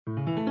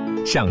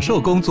享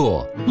受工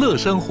作，乐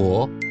生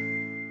活。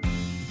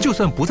就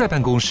算不在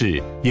办公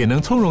室，也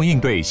能从容应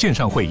对线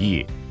上会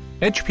议。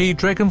HP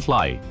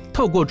Dragonfly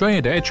透过专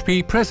业的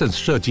HP Presence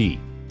设计，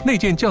内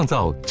建降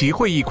噪及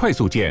会议快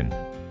速键，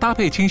搭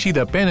配清晰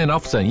的 Bang &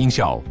 Olufsen 音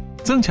效，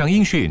增强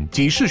音讯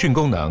及视讯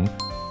功能。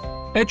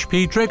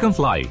HP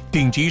Dragonfly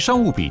顶级商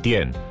务笔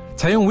电，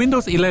采用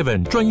Windows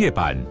 11专业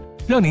版，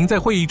让您在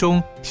会议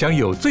中享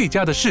有最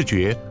佳的视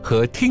觉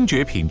和听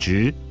觉品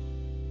质。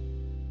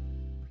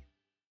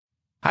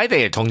Hi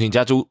there， 通勤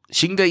家族，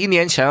新的一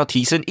年想要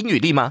提升英语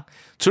力吗？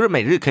除了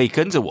每日可以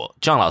跟着我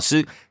John 老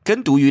师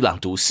跟读与朗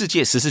读世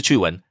界时事趣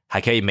闻，还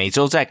可以每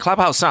周在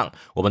Clubhouse 上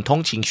我们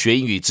通勤學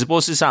英語直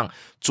播室上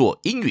做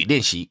英語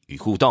練習與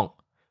互動。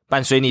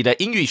伴隨你的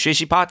英語學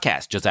習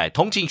Podcast 就在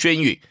通勤學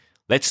英語。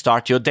Let's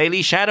start your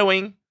daily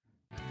shadowing.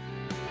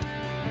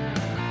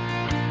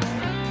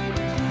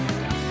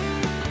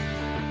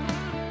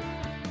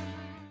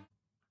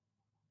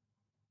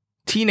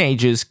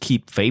 Teenagers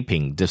keep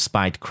vaping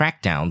despite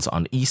crackdowns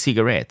on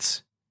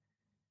e-cigarettes.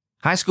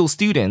 High school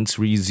students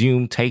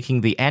resume taking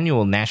the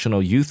annual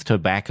National Youth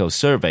Tobacco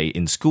Survey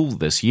in school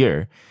this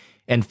year,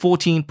 and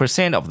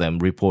 14% of them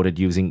reported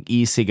using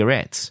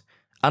e-cigarettes,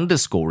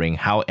 underscoring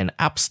how an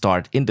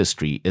upstart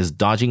industry is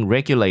dodging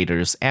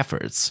regulators'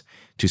 efforts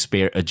to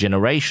spare a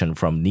generation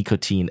from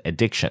nicotine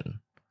addiction.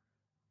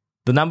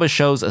 The number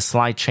shows a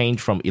slight change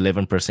from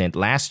 11%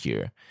 last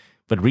year,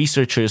 but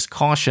researchers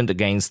cautioned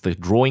against the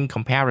drawing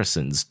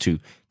comparisons to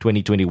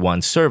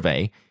 2021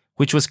 survey,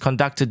 which was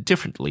conducted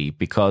differently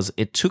because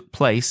it took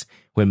place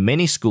when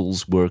many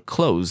schools were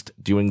closed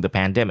during the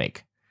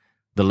pandemic.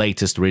 The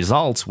latest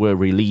results were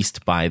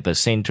released by the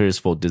Centers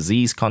for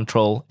Disease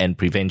Control and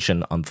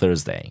Prevention on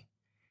Thursday.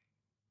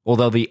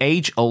 Although the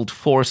age-old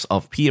force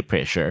of peer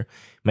pressure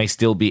may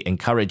still be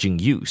encouraging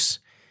use,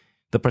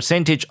 the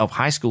percentage of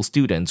high school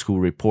students who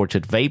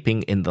reported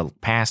vaping in the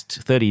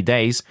past 30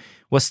 days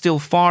was still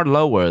far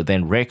lower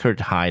than record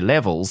high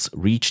levels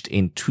reached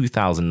in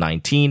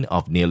 2019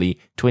 of nearly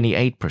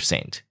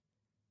 28%.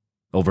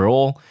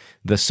 Overall,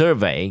 the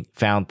survey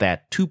found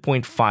that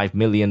 2.5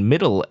 million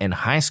middle and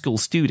high school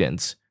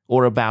students,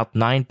 or about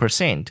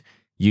 9%,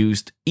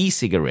 used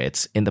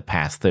e-cigarettes in the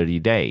past 30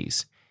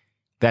 days.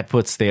 That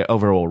puts their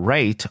overall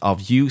rate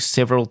of use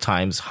several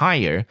times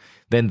higher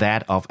than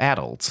that of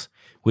adults,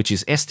 which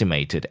is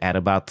estimated at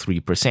about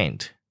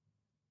 3%.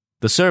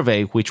 The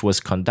survey, which was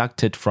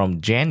conducted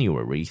from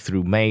January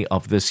through May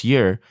of this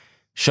year,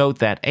 showed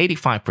that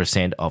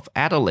 85% of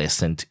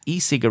adolescent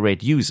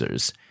e-cigarette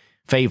users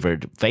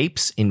favored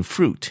vapes in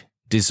fruit,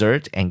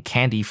 dessert, and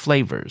candy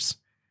flavors.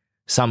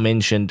 Some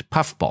mentioned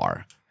Puff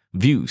Bar,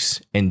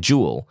 Vuse, and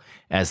Juul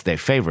as their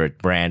favorite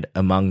brand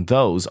among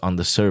those on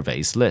the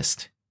survey's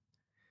list.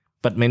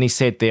 But many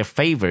said their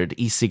favored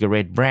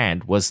e-cigarette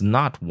brand was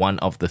not one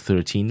of the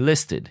 13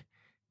 listed.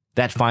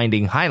 That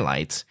finding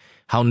highlights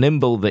how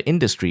nimble the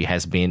industry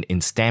has been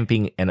in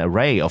stamping an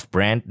array of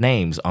brand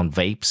names on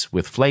vapes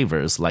with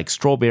flavors like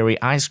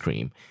strawberry ice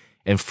cream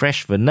and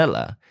fresh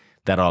vanilla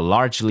that are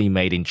largely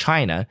made in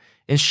China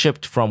and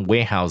shipped from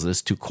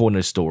warehouses to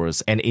corner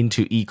stores and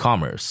into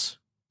e-commerce.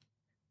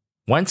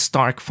 One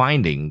stark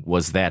finding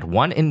was that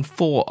 1 in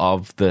 4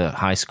 of the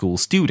high school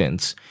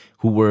students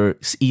who were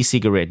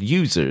e-cigarette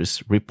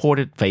users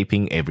reported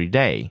vaping every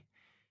day.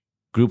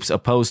 Groups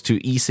opposed to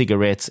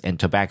e-cigarettes and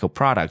tobacco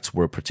products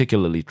were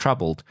particularly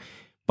troubled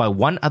by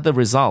one other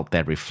result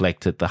that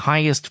reflected the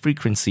highest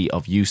frequency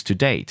of use to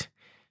date.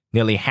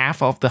 Nearly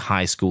half of the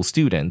high school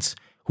students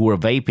who were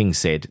vaping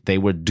said they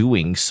were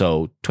doing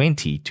so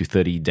 20 to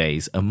 30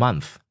 days a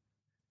month.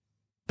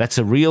 That's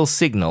a real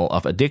signal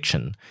of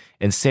addiction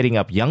and setting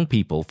up young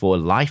people for a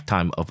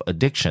lifetime of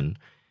addiction,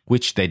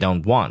 which they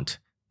don't want,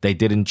 they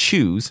didn't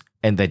choose,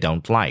 and they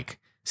don't like,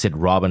 said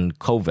Robin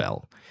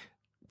Covell,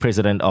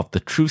 president of the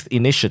Truth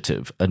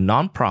Initiative, a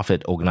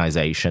non-profit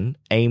organization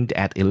aimed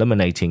at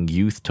eliminating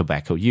youth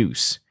tobacco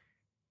use.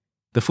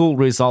 The full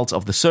results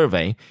of the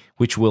survey,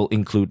 which will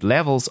include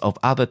levels of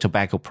other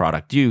tobacco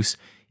product use,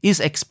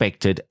 is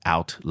expected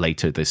out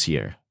later this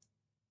year.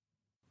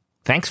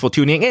 Thanks for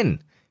tuning in.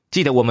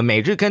 记得我们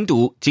每日跟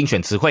读、精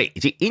选词汇以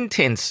及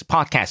Intense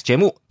Podcast 节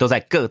目都在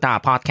各大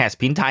Podcast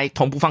平台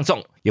同步放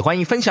送，也欢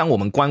迎分享我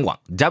们官网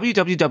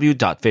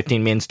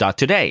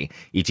www.15minutes.today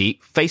以及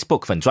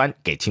Facebook 粉专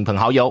给亲朋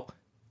好友。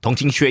通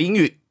勤学英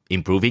语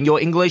Improving your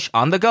English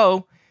on the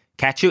go.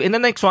 Catch you in the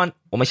next one.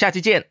 我们下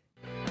期见。